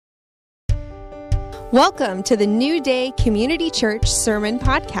Welcome to the New Day Community Church Sermon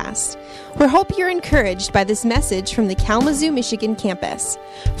Podcast. We hope you're encouraged by this message from the Kalamazoo, Michigan campus.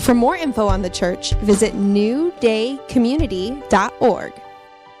 For more info on the church, visit newdaycommunity.org.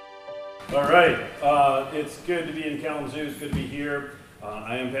 All right, it's good to be in Kalamazoo. It's good to be here.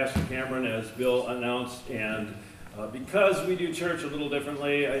 I am Pastor Cameron, as Bill announced, and because we do church a little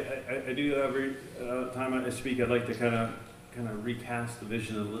differently, I do every time I speak, I'd like to kind of recast the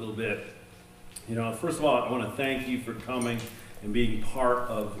vision a little bit. You know, first of all, I want to thank you for coming and being part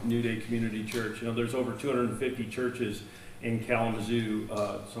of New Day Community Church. You know, there's over 250 churches in Kalamazoo,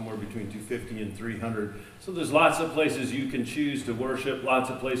 somewhere between 250 and 300. So there's lots of places you can choose to worship,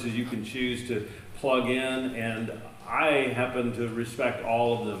 lots of places you can choose to plug in, and I happen to respect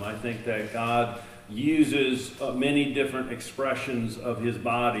all of them. I think that God uses many different expressions of his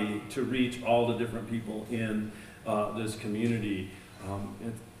body to reach all the different people in this community.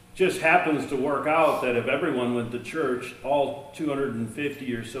 It just happens to work out that if everyone went to church, all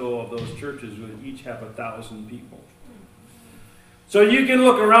 250 or so of those churches would each have 1,000 people. So you can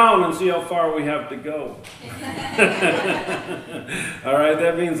look around and see how far we have to go. All right,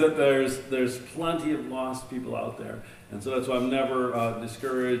 that means that there's plenty of lost people out there. And so that's why I'm never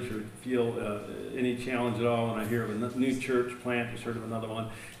discouraged or feel any challenge at all when I hear of a new church plant. Just heard of another one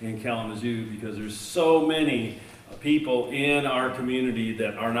in Kalamazoo, because there's so many people in our community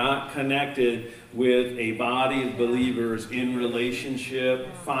that are not connected with a body of believers in relationship,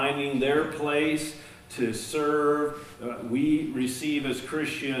 finding their place to serve. We receive as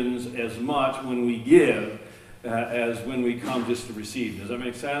Christians as much when we give as when we come just to receive. Does that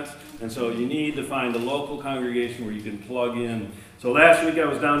make sense? And so you need to find a local congregation where you can plug in. So last week I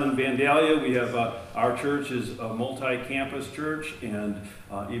was down in Vandalia. We have our church is a multi-campus church, and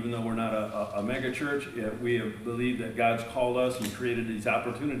even though we're not a mega church, we have believed that God's called us and created these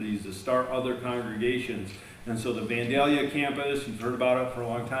opportunities to start other congregations. And so the Vandalia campus, you've heard about it for a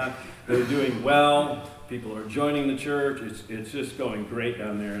long time, they're doing well. People are joining the church. It's just going great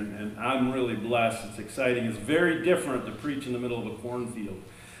down there, and I'm really blessed. It's exciting. It's very different to preach in the middle of a cornfield.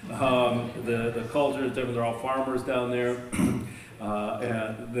 The culture is different. They're all farmers down there.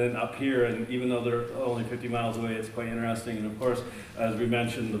 And then up here, and even though they're only 50 miles away, it's quite interesting. And of course, as we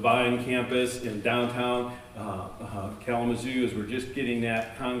mentioned, the Vine campus in downtown Kalamazoo, as we're just getting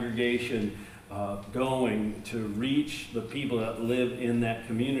that congregation going to reach the people that live in that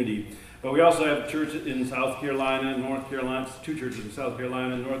community. But we also have churches in South Carolina, North Carolina, 2 churches in South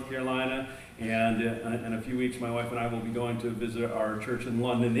Carolina, North Carolina, and in a few weeks my wife and I will be going to visit our church in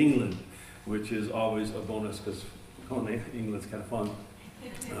London, England, which is always a bonus because going to England's kind of fun.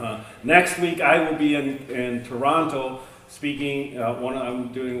 Next week I will be in Toronto speaking.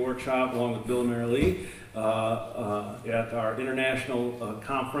 I'm doing a workshop along with Bill and Mary Lee at our international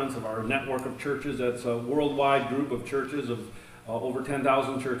conference of our network of churches. That's a worldwide group of churches of over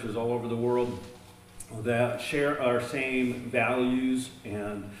 10,000 churches all over the world that share our same values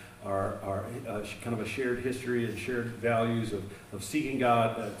and our kind of a shared history and shared values of seeking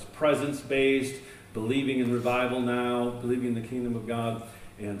God. That's presence-based, believing in revival now, believing in the kingdom of God.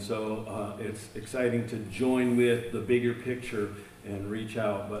 And so it's exciting to join with the bigger picture and reach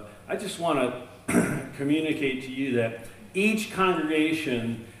out. But I just want to communicate to you that each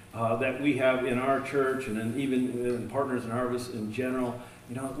congregation that we have in our church, and then even in Partners in Harvest in general,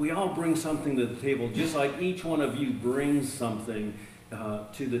 you know, we all bring something to the table, just like each one of you brings something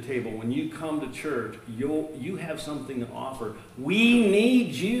to the table. When you come to church, you have something to offer. We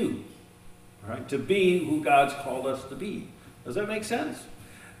need you, right, to be who God's called us to be. Does that make sense?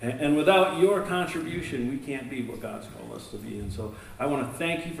 And without your contribution, we can't be what God's called us to be. And so I want to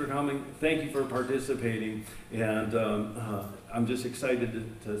thank you for coming, thank you for participating, and I'm just excited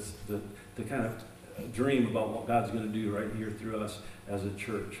to kind of dream about what God's going to do right here through us as a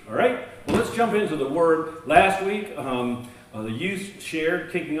church. All right? Well, let's jump into the Word. Last week, the youth shared,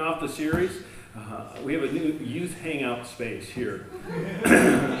 kicking off the series. We have a new youth hangout space here.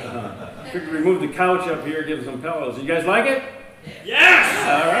 Figured remove the couch up here, give them some pillows. You guys like it? Yes!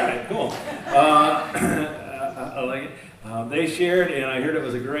 All right, cool. I like it. They shared, and I heard it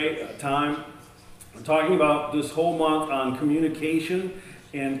was a great time. We're talking about this whole month on communication,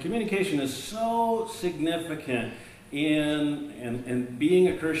 and communication is so significant in being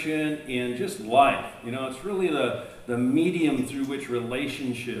a Christian, in just life. You know, it's really the medium through which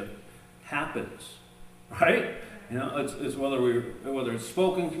relationship happens, right? You know, it's whether it's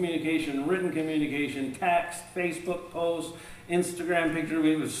spoken communication, written communication, text, Facebook posts, Instagram pictures.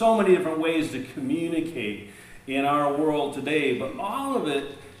 We have so many different ways to communicate in our world today, but all of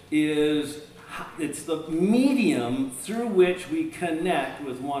it is it's the medium through which we connect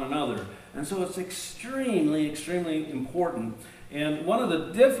with one another. And so it's extremely, extremely important. And one of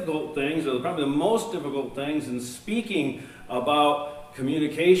the difficult things, or probably the most difficult things in speaking about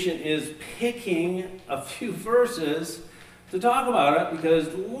communication, is picking a few verses to talk about it,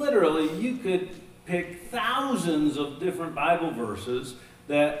 because literally you could pick thousands of different Bible verses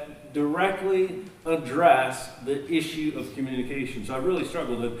that directly address the issue of communication. So I really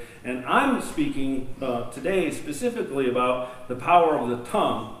struggled with it. And I'm speaking today specifically about the power of the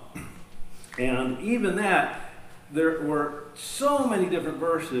tongue. And even that, there were so many different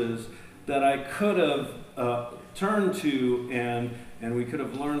verses that I could have turned to and we could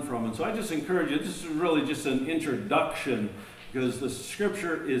have learned from. And so I just encourage you, this is really just an introduction, because the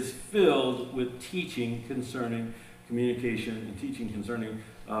scripture is filled with teaching concerning communication and teaching concerning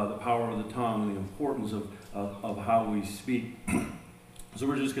the power of the tongue and the importance of how we speak. So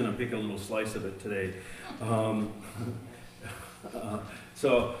we're just going to pick a little slice of it today.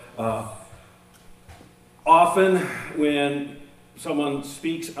 Often when someone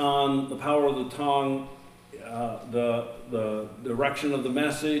speaks on the power of the tongue, the direction of the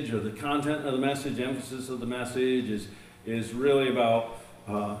message or the content of the message, emphasis of the message is really about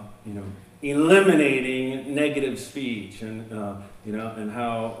eliminating negative speech and and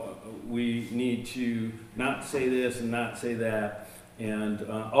how we need to not say this and not say that. And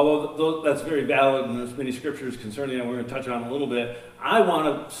although that's very valid, and there's many scriptures concerning that we're going to touch on a little bit, I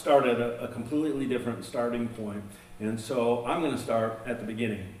want to start at a completely different starting point. And so I'm going to start at the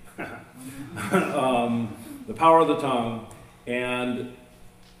beginning. The power of the tongue and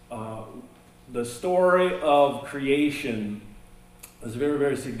the story of creation is very,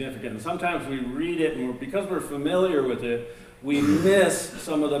 very significant. And sometimes we read it, and because we're familiar with it, we miss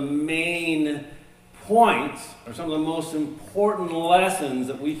some of the main points or some of the most important lessons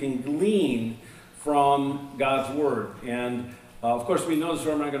that we can glean from God's Word. And of course, we know this,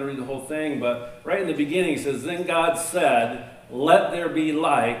 so I'm not going to read the whole thing, but right in the beginning it says, "Then God said, let there be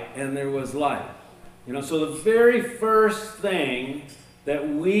light, and there was light." So the very first thing that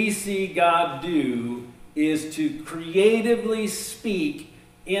we see God do is to creatively speak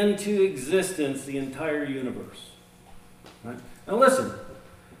into existence the entire universe. Right? Now listen,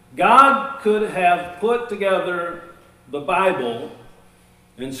 God could have put together the Bible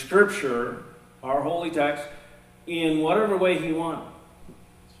and Scripture, our holy text, in whatever way He wanted.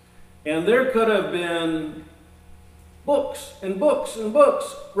 And there could have been books and books and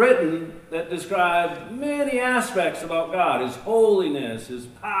books written that describe many aspects about God, His holiness, His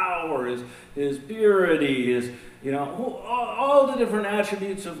power, His purity, His, all the different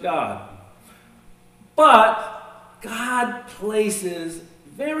attributes of God. But God places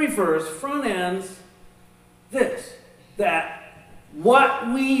very first, front ends, that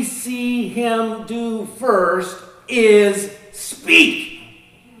what we see Him do first is speak.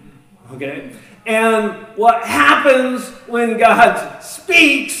 Okay? And what happens when God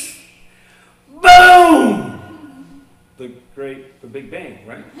speaks, boom! The Big Bang,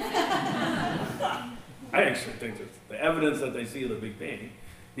 right? I actually think that the evidence that they see of the Big Bang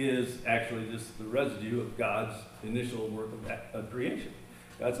is actually just the residue of God's initial work of creation.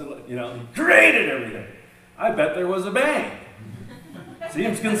 God said, He created everything. I bet there was a bang.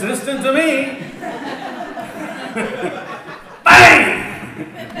 Seems consistent to me. Bang! Who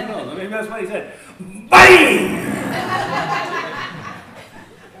knows? Maybe that's what He said. Bang!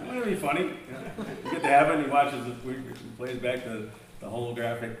 Wouldn't it be funny? You get to heaven, He watches he plays back the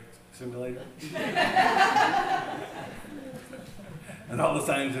holographic simulator. And all the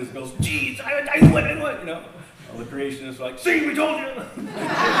scientists goes, geez, I wouldn't. All the creationists are like, see, we told you.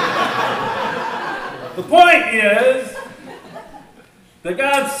 The point is that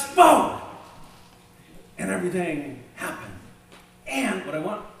God spoke and everything happened. And what I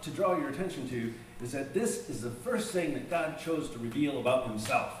want to draw your attention to is that this is the first thing that God chose to reveal about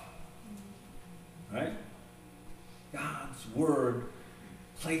Himself. Right? God's Word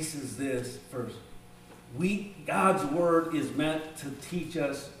places this first. God's Word is meant to teach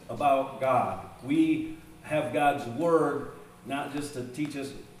us about God. We have God's Word not just to teach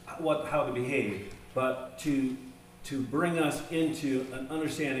us how to behave, but to bring us into an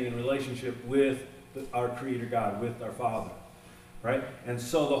understanding and relationship with our Creator God, with our Father. Right? And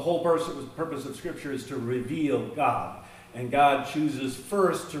so the whole purpose of Scripture is to reveal God. And God chooses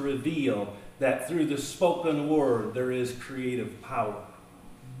first to reveal that through the spoken Word there is creative power.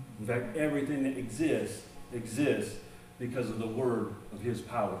 In fact, everything that exists because of the Word of His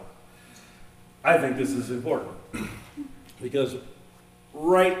power. I think this is important because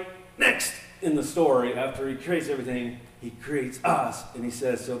right next in the story, after He creates everything, He creates us, and he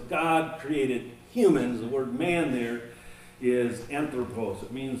says, so God created humans. The word man there is anthropos.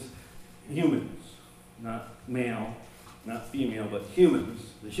 It means humans, not male, not female, but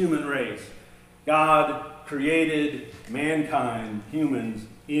humans, the human race. God created mankind, humans,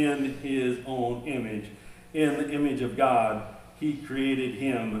 in his own image. In the image of God, he created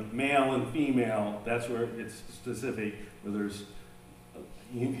him, male and female. That's where it's specific, where there's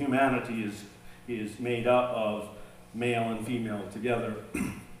humanity is made up of male and female together.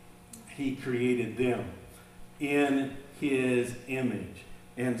 He created them in his image.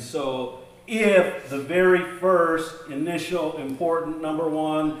 And so if the very first initial important number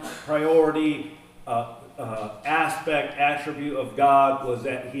one priority aspect, attribute of God was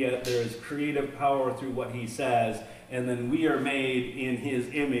that there is creative power through what he says, and then we are made in his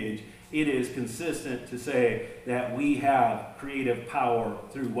image, it is consistent to say that we have creative power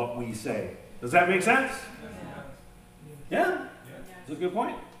through what we say. Does that make sense? Yeah? That's a good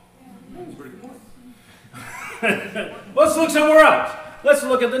point. That's a pretty good point. Let's look somewhere else. Let's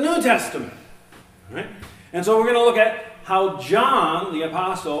look at the New Testament. All right? And so we're going to look at how John, the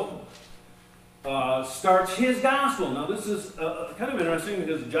apostle, starts his gospel. Now this is kind of interesting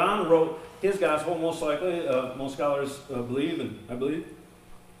because John wrote his gospel, most likely, most scholars believe, and I believe,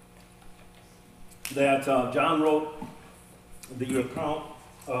 that John wrote the account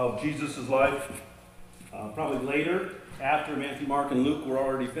of Jesus' life probably later, after Matthew, Mark, and Luke were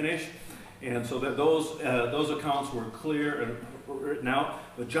already finished. And so that those accounts were clear and written out.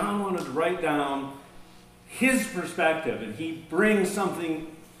 But John wanted to write down his perspective, and he brings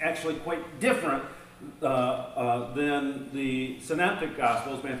something actually quite different than the synoptic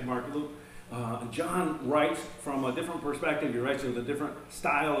gospels, Matthew, Mark, and Luke. John writes from a different perspective. He writes with a different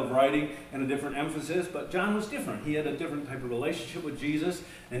style of writing and a different emphasis, but John was different. He had a different type of relationship with Jesus,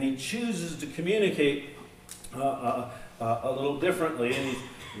 and he chooses to communicate a little differently, and he's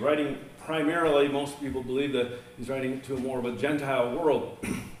writing primarily, most people believe that he's writing to more of a Gentile world.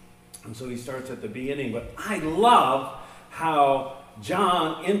 And so he starts at the beginning. But I love how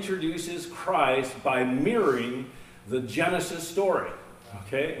John introduces Christ by mirroring the Genesis story.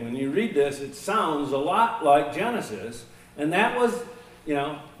 Okay, when you read this, it sounds a lot like Genesis, and that was,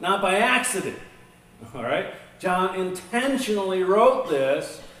 not by accident. All right, John intentionally wrote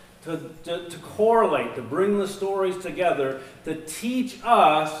this to correlate, to bring the stories together, to teach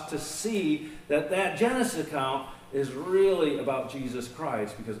us to see that Genesis account is really about Jesus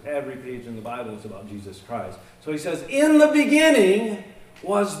Christ, because every page in the Bible is about Jesus Christ. So he says, in the beginning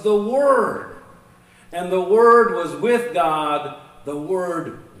was the Word, and the Word was with God, the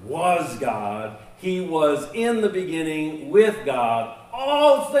Word was God, he was in the beginning with God,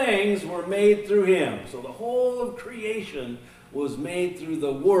 all things were made through him. So the whole of creation was made through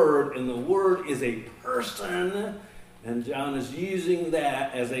the Word, and the Word is a person, and John is using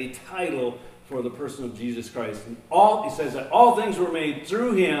that as a title for the person of Jesus Christ. And he says that all things were made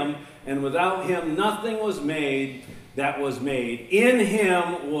through him, and without him nothing was made that was made. In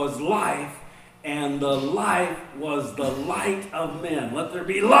him was life, and the life was the light of men. Let there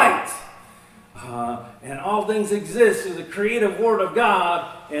be light. And all things exist through the creative word of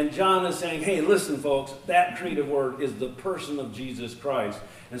God. And John is saying, hey, listen, folks, that creative word is the person of Jesus Christ.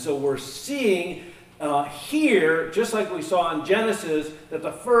 And so we're seeing here, just like we saw in Genesis, that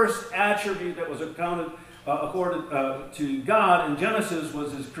the first attribute that was accorded to God in Genesis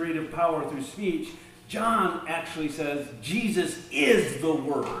was his creative power through speech. John actually says Jesus is the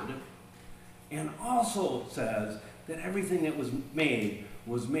Word, and also says that everything that was made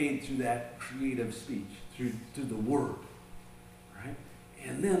through that creative speech, through the Word. Right?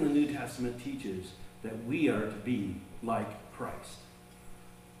 And then the New Testament teaches that we are to be like Christ.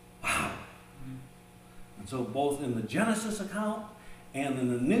 Wow. And so both in the Genesis account and in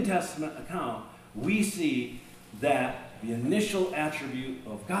the New Testament account, we see that the initial attribute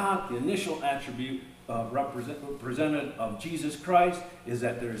of God, the initial attribute represented of Jesus Christ, is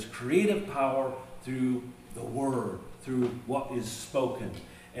that there is creative power through the Word, through what is spoken,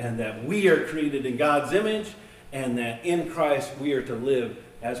 and that we are created in God's image, and that in Christ we are to live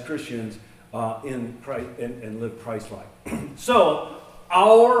as Christians in Christ and live Christ-like. So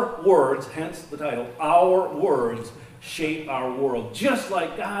our words, hence the title, our words shape our world, just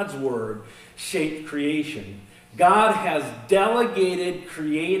like God's Word shaped creation. God has delegated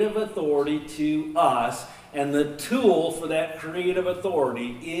creative authority to us, and the tool for that creative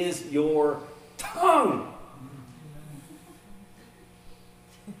authority is your tongue.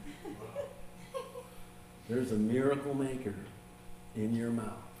 There's a miracle maker in your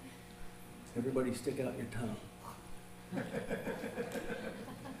mouth. Everybody stick out your tongue.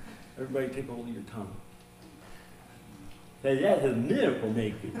 Everybody take hold of your tongue. Say, that's a miracle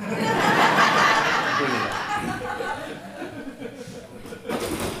maker.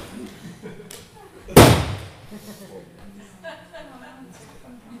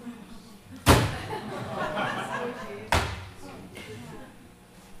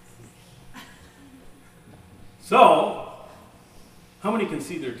 So, how many can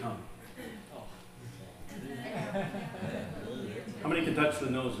see their tongue? How many can touch the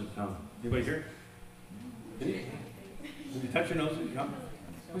nose and tongue? Anybody here? Can you touch your nose and your tongue?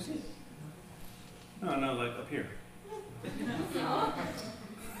 Let me see. No, like up here.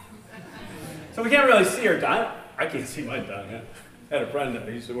 So we can't really see our tongue. I can't see my tongue. I had a friend that I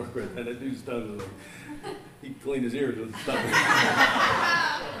used to work with, and that dude's tongue was like, he cleaned his ears with his tongue.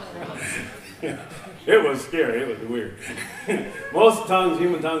 It was scary. It was weird. Most tongues,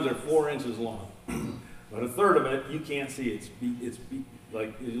 human tongues, are 4 inches long. But a third of it, you can't see. It's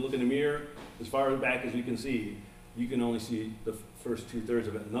like, if you look in the mirror, as far back as you can see, you can only see the first 2/3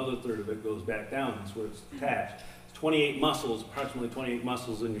 of it. Another third of it goes back down. That's where it's attached. It's 28 muscles, approximately 28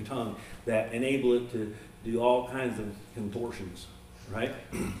 muscles in your tongue that enable it to do all kinds of contortions, right?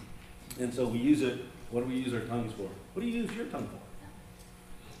 And so we use it. What do we use our tongues for? What do you use your tongue for?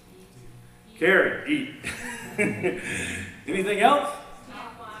 Carry, eat. Anything else?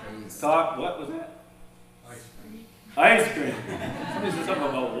 Talk. What was that? Ice cream. Somebody said something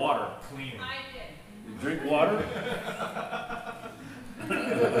about water. Cleaning. You drink water?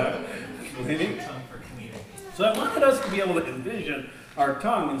 Cleaning? Tongue for cleaning. So I wanted us to be able to envision our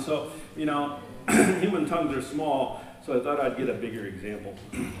tongue. And so, you know, human tongues are small, so I thought I'd get a bigger example.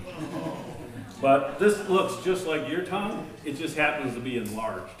 But this looks just like your tongue. It just happens to be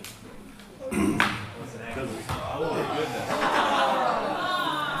enlarged. Oh, goodness.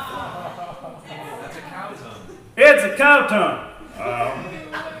 That's a cow tongue. It's a cow tongue.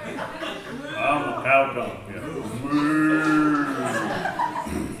 I'm a cow tongue. Yeah.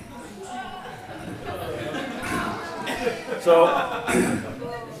 So,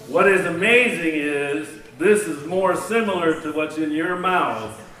 what is amazing is this is more similar to what's in your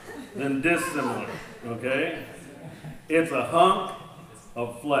mouth than dissimilar. Okay? It's a hunk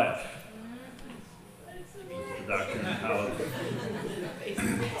of flesh. Doctor Howard.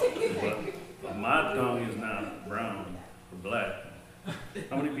 But my tongue is not brown or black.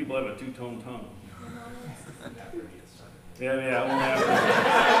 How many people have a two-tone tongue? Yeah, only after.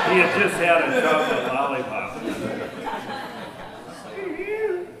 He had just had a chocolate lollipop.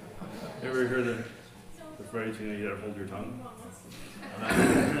 Ever heard the phrase, you know, you gotta hold your tongue?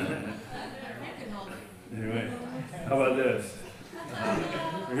 Anyway, how about this?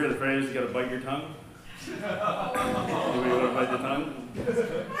 You hear the phrase, you gotta bite your tongue? Anybody want to bite the tongue?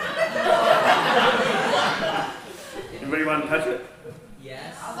 Anybody want to touch it?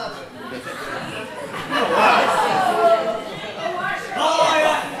 Yes. Oh, wow.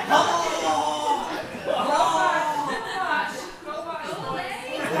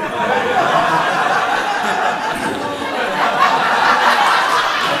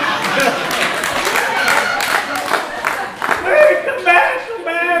 Hey, come back!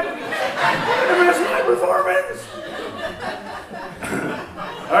 Performance.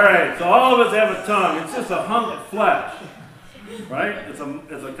 All right, so all of us have a tongue. It's just a hunk of flesh, right? It's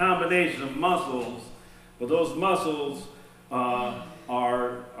a combination of muscles, but those muscles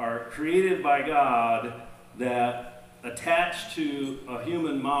are created by God that attach to a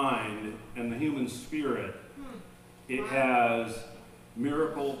human mind and the human spirit. It has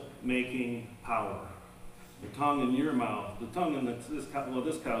miracle-making power. The tongue in your mouth, the tongue in this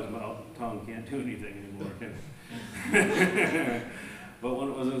cow's mouth, the tongue can't do anything anymore, can it? But when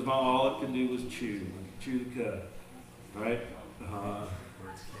it was in his mouth, all it could do was chew the cud, right?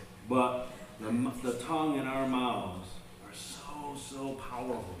 But the tongue in our mouths are so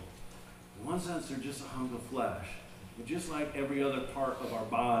powerful. In one sense, they're just a hunk of flesh. But just like every other part of our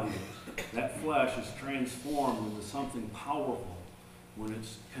body, that flesh is transformed into something powerful when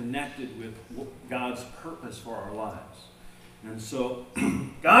it's connected with God's purpose for our lives. And so,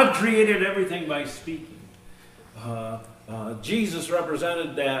 God created everything by speaking. Jesus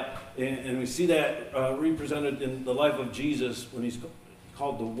represented that, and we see that represented in the life of Jesus when he's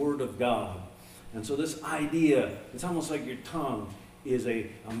called the Word of God. And so this idea, it's almost like your tongue is a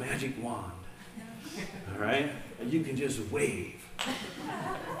magic wand. All right? And you can just wave.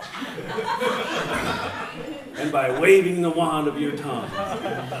 And by waving the wand of your tongue,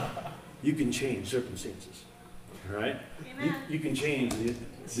 you can change circumstances. All right? You can change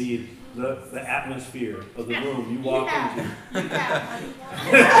the atmosphere of the room you walk into.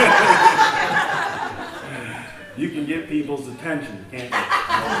 You can get people's attention, can't you?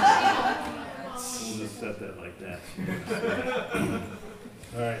 just set that like that.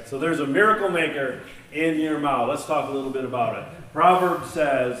 All right, so there's a miracle maker in your mouth. Let's talk a little bit about it. Proverbs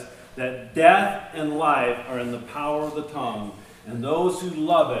says that death and life are in the power of the tongue, and those who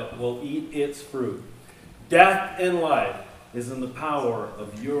love it will eat its fruit. Death and life is in the power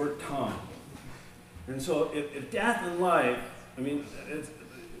of your tongue. And so if death and life, I mean,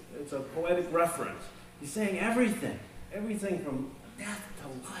 it's a poetic reference. He's saying everything from death to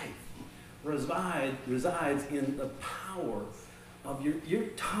life resides in the power of your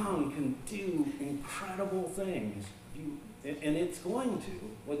tongue. Can do incredible things, and it's going to,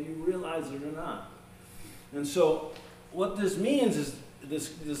 whether you realize it or not. And so what this means is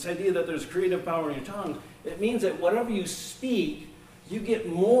this idea that there's creative power in your tongue. It means that whatever you speak, you get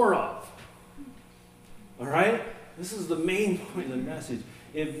more of. All right? This is the main point of the message.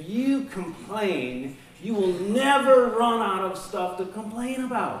 If you complain, you will never run out of stuff to complain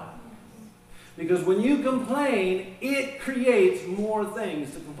about. Because when you complain, it creates more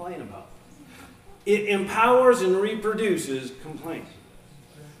things to complain about. It empowers and reproduces complaints.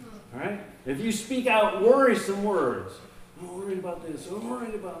 All right? If you speak out worrisome words, I'm worried about this, I'm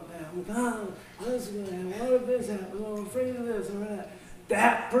worried about that, this is going to happen, what if this happens, I'm afraid of this and that.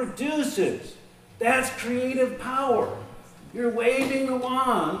 That produces. That's creative power. You're waving the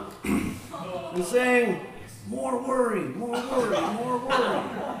wand and saying, more worry, more worry, more worry.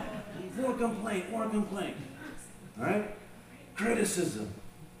 More complaint, more complaint. All right? Criticism.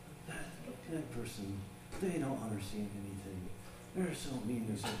 That person, they don't understand anything. They're so mean,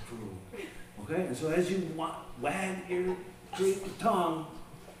 they're so cruel. Okay? And so as you wag your tongue,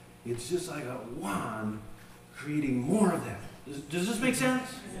 it's just like a wand creating more of that. Does this make sense?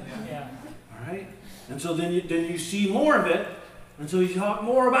 Yeah. All right? And so then you see more of it, and so you talk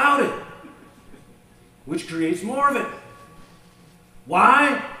more about it, which creates more of it.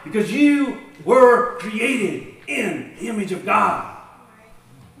 Why? Because you were created in the image of God.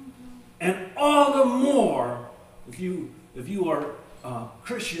 And all the more, if you are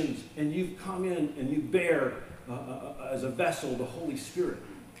Christians and you've come in and you bear as a vessel the Holy Spirit.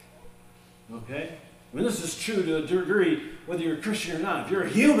 Okay? I mean, this is true to a degree whether you're a Christian or not. If you're a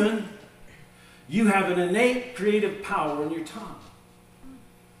human, you have an innate creative power in your tongue.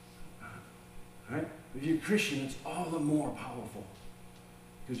 All right? If you're a Christian, it's all the more powerful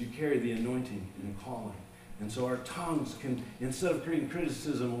because you carry the anointing and the calling. And so our tongues can, instead of creating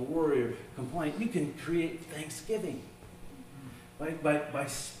criticism or worry or complaint, you can create thanksgiving by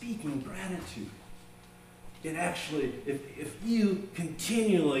speaking gratitude. It actually, if you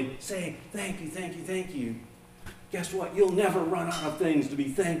continually say, thank you, thank you, thank you, guess what? You'll never run out of things to be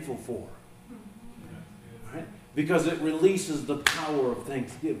thankful for. Right? Because it releases the power of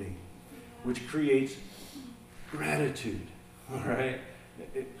thanksgiving, which creates gratitude. All right?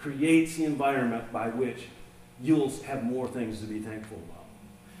 It creates the environment by which you'll have more things to be thankful about.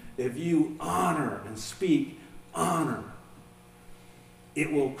 If you honor and speak honor,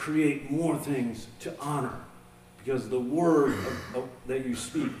 it will create more things to honor because the word that you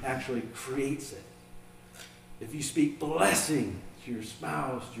speak actually creates it. If you speak blessing to your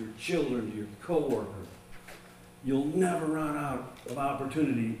spouse, to your children, to your coworker, you'll never run out of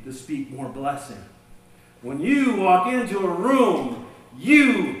opportunity to speak more blessing. When you walk into a room,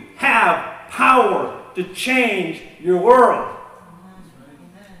 you have power to change your world,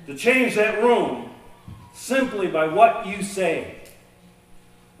 to change that room simply by what you say.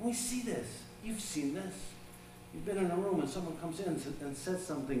 We see this. You've seen this. You've been in a room and someone comes in and says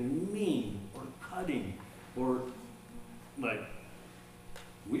something mean or cutting or like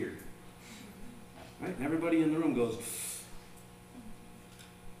weird. Right? And everybody in the room goes,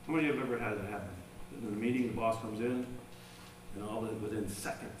 how many of you have ever had that happen? In a meeting, the boss comes in and all that within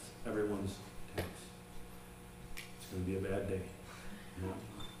seconds, everyone's tense. It's going to be a bad day. You know?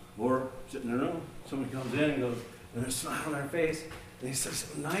 Or sitting in a room, someone comes in and goes, and there's a smile on their face, and he says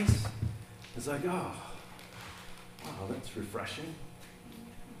something nice. It's like, oh, wow, that's refreshing.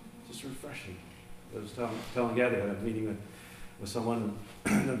 Just refreshing. I was telling Gabby, I had a meeting with someone, I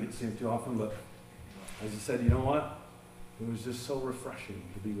don't see him too often, but I just said, you know what? It was just so refreshing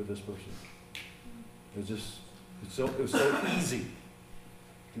to be with this person. It was so easy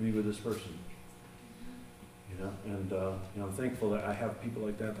to be with this person. You know, and I'm thankful that I have people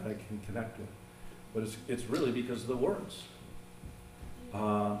like that I can connect with. But it's really because of the words.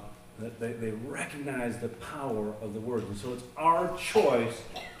 That they recognize the power of the words. And so it's our choice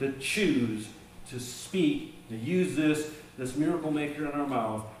to choose to speak, to use this miracle maker in our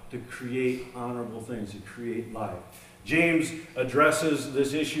mouth to create honorable things, to create life. James addresses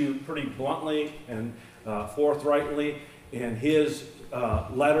this issue pretty bluntly and forthrightly in his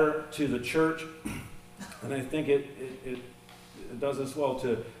letter to the church. And I think it does us well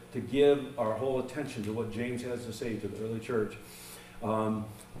to give our whole attention to what James has to say to the early church.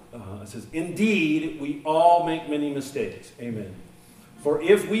 It says, "Indeed, we all make many mistakes." Amen. "For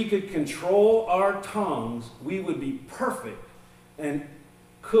if we could control our tongues, we would be perfect and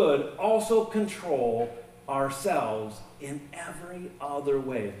could also control ourselves in every other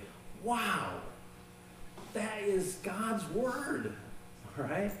way." Wow. That is God's word. All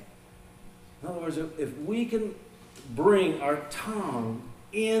right? In other words, if we can bring our tongue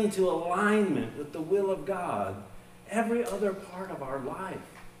into alignment with the will of God, every other part of our life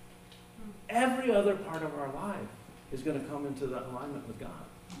is going to come into that alignment with God.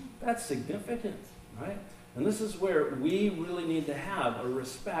 That's significant, right? And this is where we really need to have a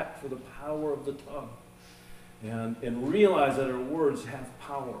respect for the power of the tongue and realize that our words have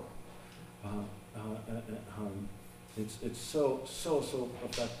power. It's so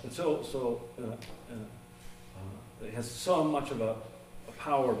effective. It has so much of a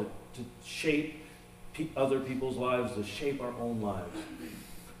power to shape other people's lives, to shape our own lives. It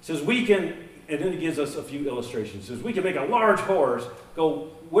says we can, and then it gives us a few illustrations. It says we can make a large horse go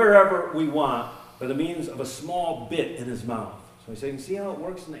wherever we want by the means of a small bit in his mouth. So he's saying, see how it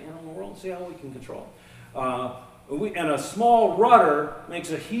works in the animal world? See how we can control it? And a small rudder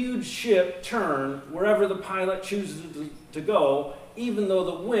makes a huge ship turn wherever the pilot chooses to go, even though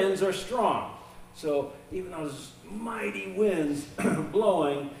the winds are strong. So even though there's mighty winds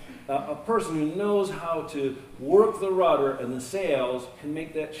blowing, a person who knows how to work the rudder and the sails can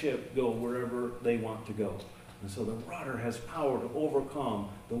make that ship go wherever they want to go. And so the rudder has power to overcome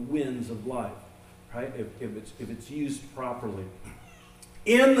the winds of life, right? If it's used properly.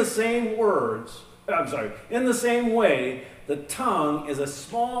 In the same way, the tongue is a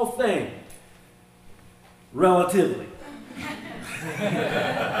small thing, relatively.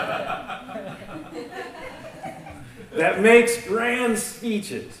 That makes grand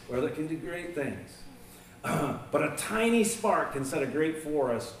speeches, or that can do great things. But a tiny spark can set a great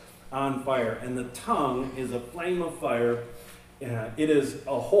forest on fire, and the tongue is a flame of fire. It is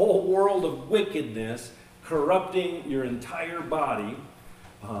a whole world of wickedness, corrupting your entire body.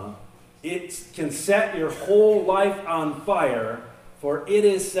 It can set your whole life on fire, for it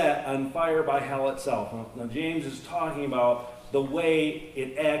is set on fire by hell itself. Now James is talking about the way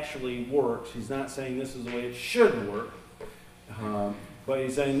it actually works. He's not saying this is the way it should work. But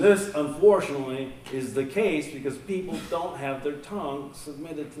he's saying this, unfortunately, is the case because people don't have their tongue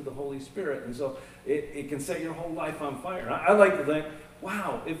submitted to the Holy Spirit. And so it can set your whole life on fire. I like to think,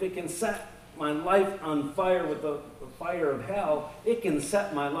 wow, if it can set my life on fire with the fire of hell, it can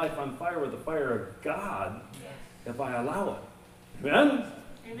set my life on fire with the fire of God if I allow it. Amen?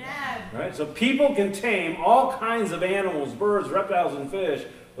 Amen. Right? So people can tame all kinds of animals, birds, reptiles, and fish,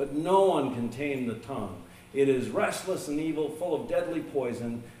 but no one can tame the tongue. It is restless and evil, full of deadly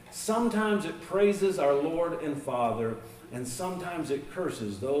poison. Sometimes it praises our Lord and Father, and sometimes it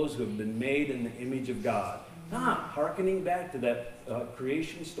curses those who have been made in the image of God. Hearkening back to that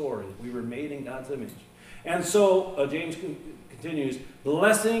creation story. We were made in God's image. And so, James continues,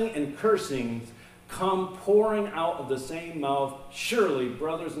 blessing and cursing come pouring out of the same mouth. Surely,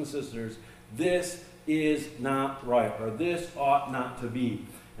 brothers and sisters, this is not right, or this ought not to be.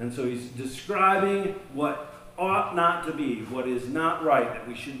 And so he's describing what ought not to be, what is not right, that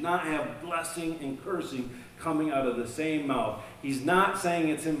we should not have blessing and cursing coming out of the same mouth. He's not saying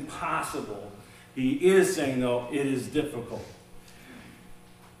it's impossible. He is saying, though, it is difficult.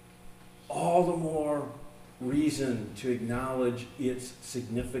 All the more reason to acknowledge its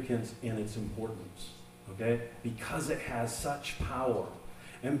significance and its importance, okay? Because it has such power,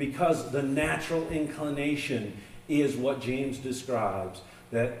 and because the natural inclination is what James describes,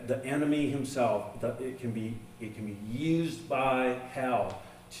 that the enemy himself, that it can be used by hell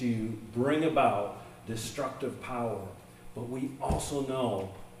to bring about destructive power. But we also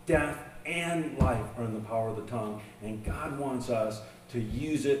know death and life are in the power of the tongue, and God wants us to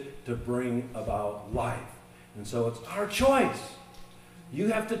use it to bring about life. And so it's our choice. You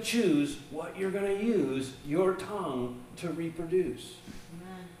have to choose what you're going to use your tongue to reproduce.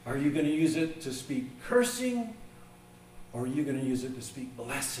 Amen. Are you going to use it to speak cursing, or are you going to use it to speak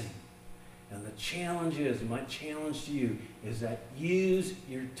blessing? And the challenge is, my challenge to you, is that use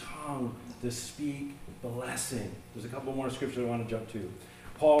your tongue to speak blessing. There's a couple more scriptures I want to jump to.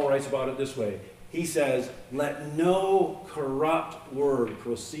 Paul writes about it this way. He says, let no corrupt word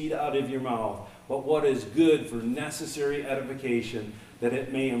proceed out of your mouth, but what is good for necessary edification, that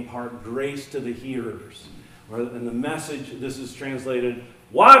it may impart grace to the hearers. Or in the Message, this is translated,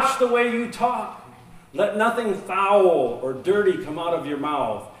 watch the way you talk. Let nothing foul or dirty come out of your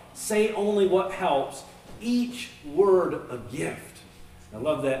mouth. Say only what helps, each word a gift. I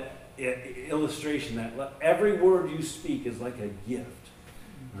love that illustration, that every word you speak is like a gift.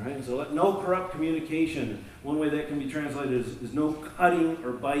 All right? So let no corrupt communication, one way that can be translated is no cutting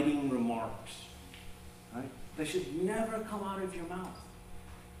or biting remarks. Right? They should never come out of your mouth.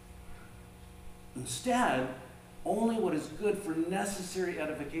 Instead, only what is good for necessary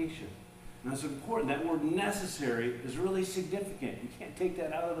edification. And that's important. That word necessary is really significant. You can't take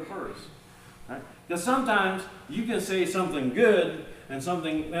that out of the verse. Right? Because sometimes you can say something good and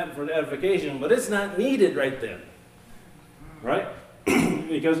something meant for edification, but it's not needed right then. Right?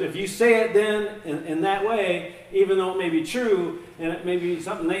 Because if you say it then in that way, even though it may be true and it may be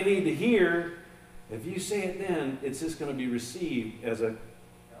something they need to hear, if you say it then, it's just going to be received as a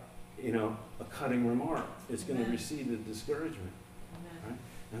cutting remark. It's going to receive the discouragement. Right?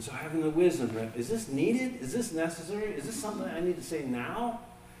 And so having the wisdom, right? Is this needed? Is this necessary? Is this something I need to say now?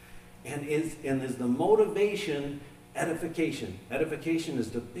 And is the motivation edification? Edification is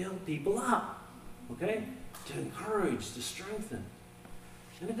to build people up, okay? To encourage, to strengthen.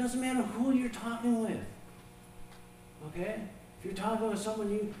 And it doesn't matter who you're talking with, okay? If you're talking with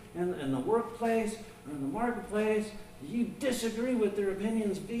someone in the workplace or in the marketplace, you disagree with their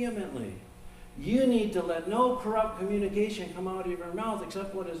opinions vehemently. You need to let no corrupt communication come out of your mouth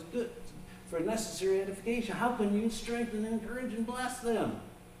except what is good for necessary edification. How can you strengthen, encourage, and bless them?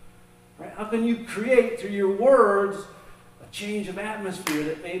 Right? How can you create through your words a change of atmosphere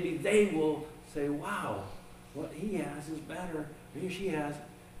that maybe they will say, wow, what he has is better, or she has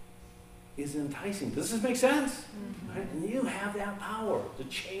is enticing. Does this make sense? Mm-hmm. Right? And you have that power to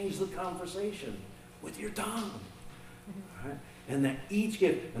change the conversation with your tongue. Right? And that each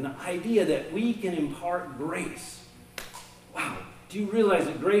gift, and the idea that we can impart grace. Wow. Do you realize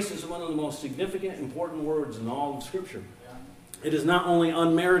that grace is one of the most significant, important words in all of Scripture? Yeah. It is not only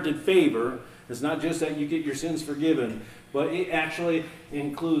unmerited favor, it's not just that you get your sins forgiven, but it actually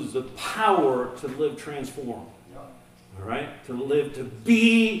includes the power to live transformed. All right? To live, to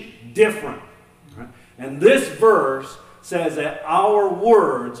be different. Right? And this verse says that our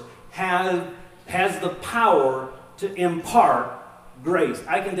words has the power to impart grace.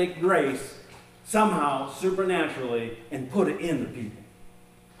 I can take grace somehow, supernaturally, and put it in the people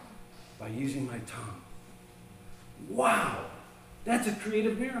by using my tongue. Wow! That's a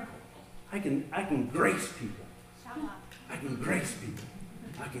creative miracle. I can grace people. I can grace people.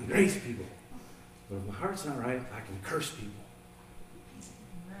 I can grace people. But if my heart's not right, I can curse people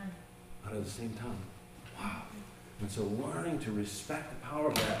out of the same tongue. Wow. And so learning to respect the power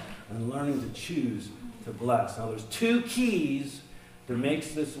of that and learning to choose to bless. Now there's two keys that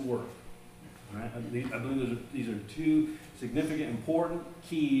makes this work. All right? I believe these are two significant, important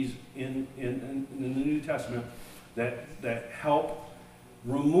keys in the New Testament that help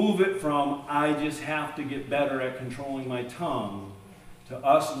remove it from I just have to get better at controlling my tongue to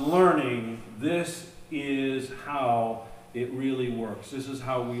us learning this is how it really works. This is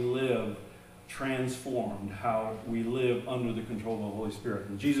how we live transformed, how we live under the control of the Holy Spirit.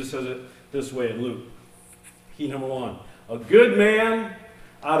 And Jesus says it this way in Luke. Key number 1. A good man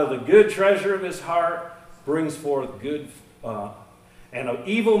out of the good treasure of his heart brings forth good, and an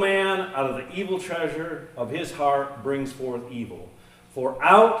evil man out of the evil treasure of his heart brings forth evil. For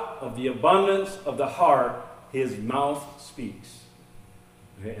out of the abundance of the heart his mouth speaks.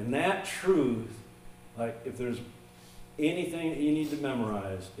 Okay? And that truth, like if there's anything that you need to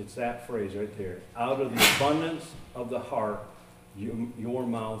memorize, it's that phrase right there. Out of the abundance of the heart, your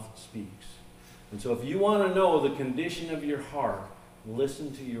mouth speaks. And so if you want to know the condition of your heart,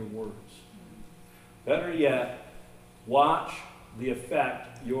 listen to your words. Better yet, watch the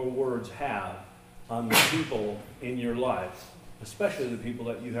effect your words have on the people in your life, especially the people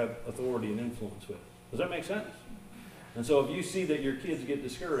that you have authority and influence with. Does that make sense? And so if you see that your kids get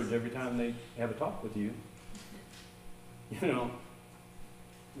discouraged every time they have a talk with you, you know,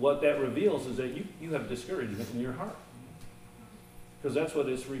 what that reveals is that you have discouragement in your heart. Because that's what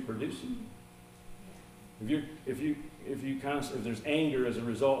it's reproducing. If there's anger as a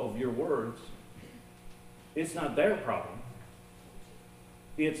result of your words, it's not their problem.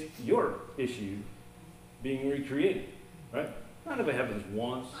 It's your issue being recreated, right? Not if it happens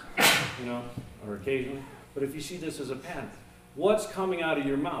once, or occasionally, but if you see this as a pattern, what's coming out of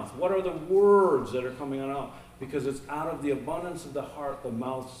your mouth? What are the words that are coming out? Because it's out of the abundance of the heart the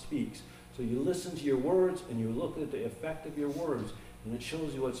mouth speaks. So you listen to your words and you look at the effect of your words, and it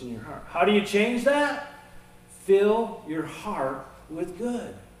shows you what's in your heart. How do you change that? Fill your heart with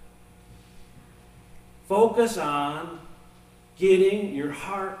good. Focus on getting your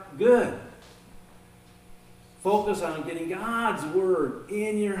heart good. Focus on getting God's word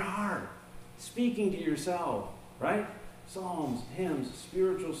in your heart. speaking to yourself, right? Psalms, hymns,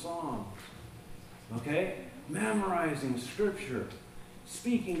 spiritual songs. Okay? Memorizing Scripture.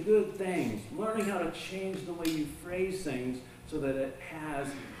 Speaking good things. Learning how to change the way you phrase things so that it has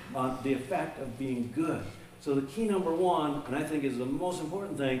the effect of being good. So the key number one, and I think is the most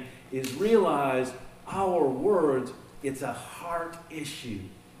important thing, is realize our words, it's a heart issue.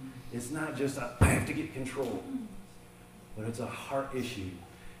 It's not just I have to get control, but it's a heart issue.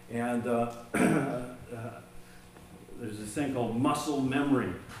 And there's this thing called muscle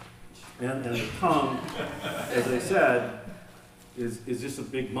memory. And the tongue, as I said, is just a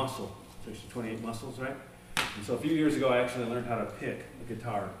big muscle. There's 28 muscles, right? And so a few years ago, I actually learned how to pick a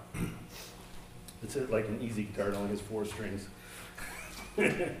guitar. It's like an easy guitar. It only has 4 strings.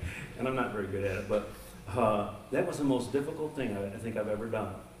 And I'm not very good at it, but that was the most difficult thing I think I've ever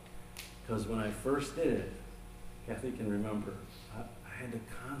done. Because when I first did it, Kathy can remember, I had to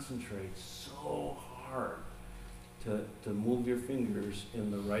concentrate so hard to move your fingers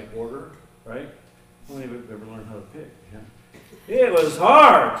in the right order, right? How many of you have ever learned how to pick? Yeah? It was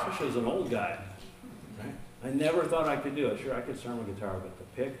hard, especially as an old guy. Right? I never thought I could do it. Sure, I could strum a guitar, but to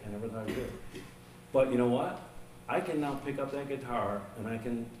pick, I never thought I could. But you know what? I can now pick up that guitar, and I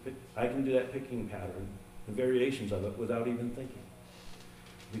can do that picking pattern, the variations of it, without even thinking.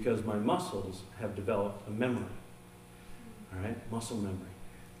 Because my muscles have developed a memory. All right? Muscle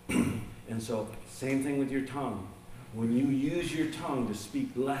memory. And so, same thing with your tongue. When you use your tongue to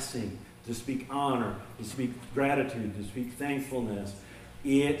speak blessing, to speak honor, to speak gratitude, to speak thankfulness,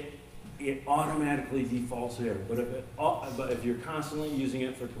 it automatically defaults there. But if you're constantly using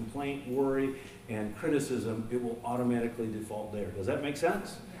it for complaint, worry, and criticism, it will automatically default there. Does that make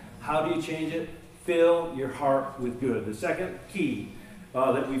sense? How do you change it? Fill your heart with good. The second key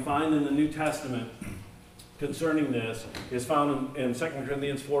that we find in the New Testament concerning this is found in 2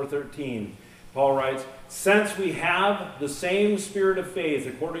 Corinthians 4:13. Paul writes, "Since we have the same spirit of faith,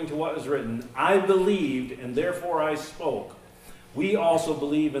 according to what is written, I believed and therefore I spoke. We also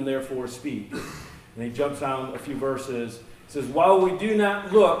believe and therefore speak." And he jumps down a few verses. He says, "While we do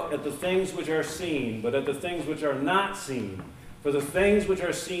not look at the things which are seen, but at the things which are not seen. For the things which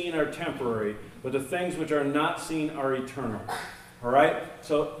are seen are temporary, but the things which are not seen are eternal." All right?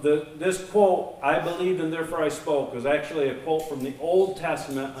 So this quote, "I believed and therefore I spoke," is actually a quote from the Old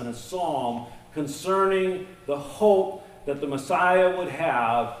Testament on a psalm concerning the hope that the Messiah would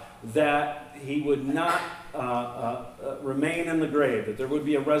have, that he would not remain in the grave, that there would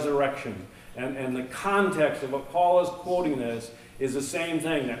be a resurrection. And the context of what Paul is quoting this is the same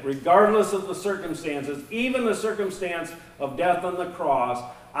thing, that regardless of the circumstances, even the circumstance of death on the cross,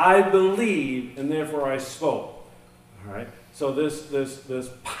 I believe and therefore I spoke. All right? So this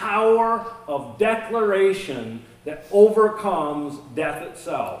power of declaration that overcomes death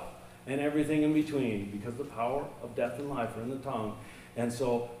itself and everything in between, because the power of death and life are in the tongue. And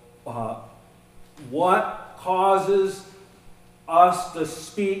so what causes us to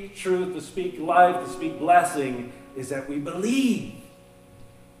speak truth, to speak life, to speak blessing, is that we believe.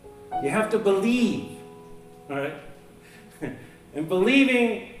 You have to believe. All right? And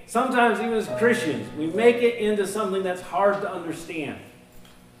believing, sometimes even as Christians, we make it into something that's hard to understand.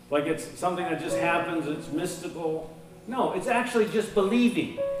 Like it's something that just happens, it's mystical. No, it's actually just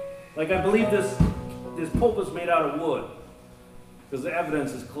believing. Like I believe this pulpit's made out of wood, because the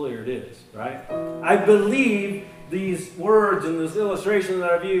evidence is clear it is, right? I believe these words and this illustration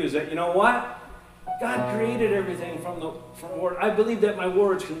that I've used, that you know what? God created everything from word. I believe that my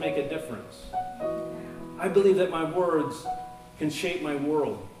words can make a difference. I believe that my words can shape my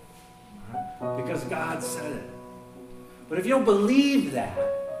world, right? Because God said it. But if you don't believe that,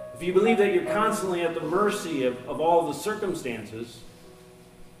 if you believe that you're constantly at the mercy of all the circumstances,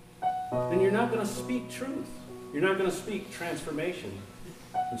 then you're not going to speak truth. You're not going to speak transformation.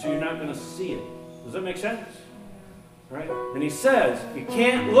 And so you're not going to see it. Does that make sense? Right? And he says, you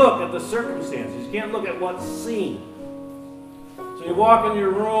can't look at the circumstances. You can't look at what's seen. So you walk in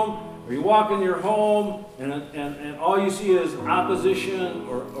your room, or you walk in your home, and all you see is opposition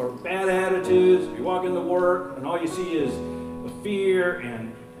or bad attitudes. You walk into work, and all you see is fear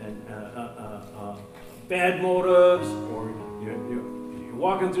and bad motives, or you're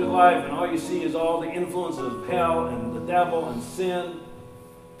walking through life, and all you see is all the influences of hell and the devil and sin.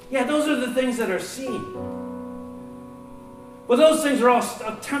 Yeah, those are the things that are seen. But those things are all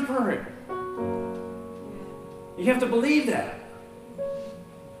temporary. You have to believe that.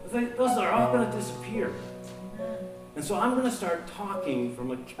 Those are all going to disappear. And so I'm going to start talking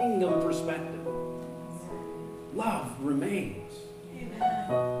from a kingdom perspective. Love remains.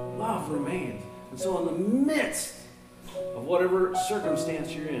 Love remains. And so in the midst of whatever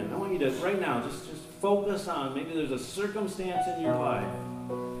circumstance you're in. I want you to, right now, just focus on, maybe there's a circumstance in your life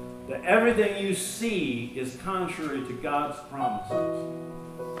that everything you see is contrary to God's promises.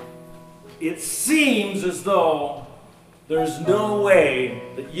 It seems as though there's no way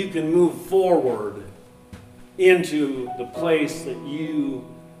that you can move forward into the place that you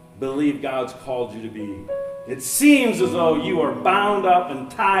believe God's called you to be. It seems as though you are bound up and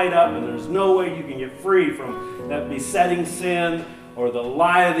tied up, and there's no way you can get free from that besetting sin or the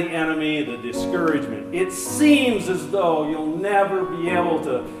lie of the enemy, the discouragement. It seems as though you'll never be able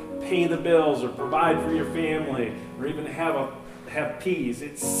to pay the bills or provide for your family or even have peace.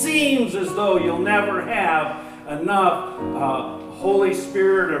 It seems as though you'll never have enough Holy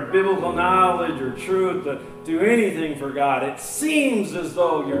Spirit or biblical knowledge or truth to do anything for God. It seems as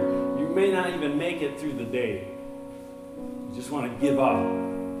though you may not even make it through the day. You just want to give up.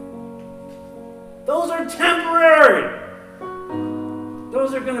 Those are temporary.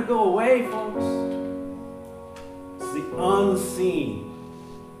 Those are going to go away, folks. It's the unseen.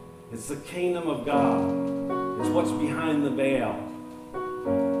 It's the kingdom of God. It's what's behind the veil.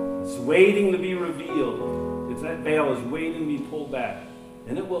 It's waiting to be revealed. It's that veil is waiting to be pulled back.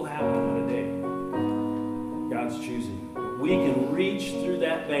 And it will happen in a day. God's choosing. But we can reach through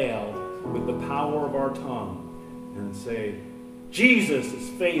that veil with the power of our tongue and say, Jesus is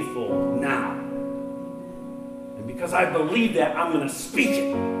faithful now. And because I believe that, I'm going to speak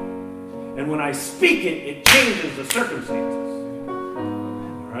it. And when I speak it, it changes the circumstances.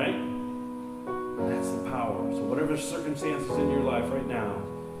 All right? And that's the power. So whatever circumstances in your life right now,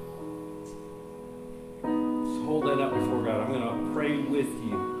 just hold that up before God. I'm going to pray with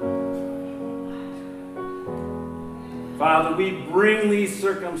you. Father, we bring these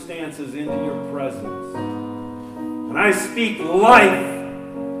circumstances into your presence. And I speak life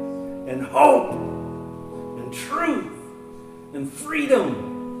and hope and truth and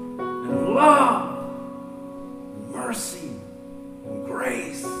freedom and love and mercy and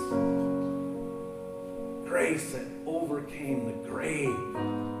grace. Grace that overcame the grave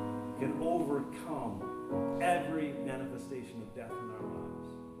can overcome every manifestation of death in our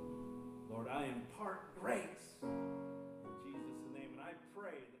lives. Lord, I impart grace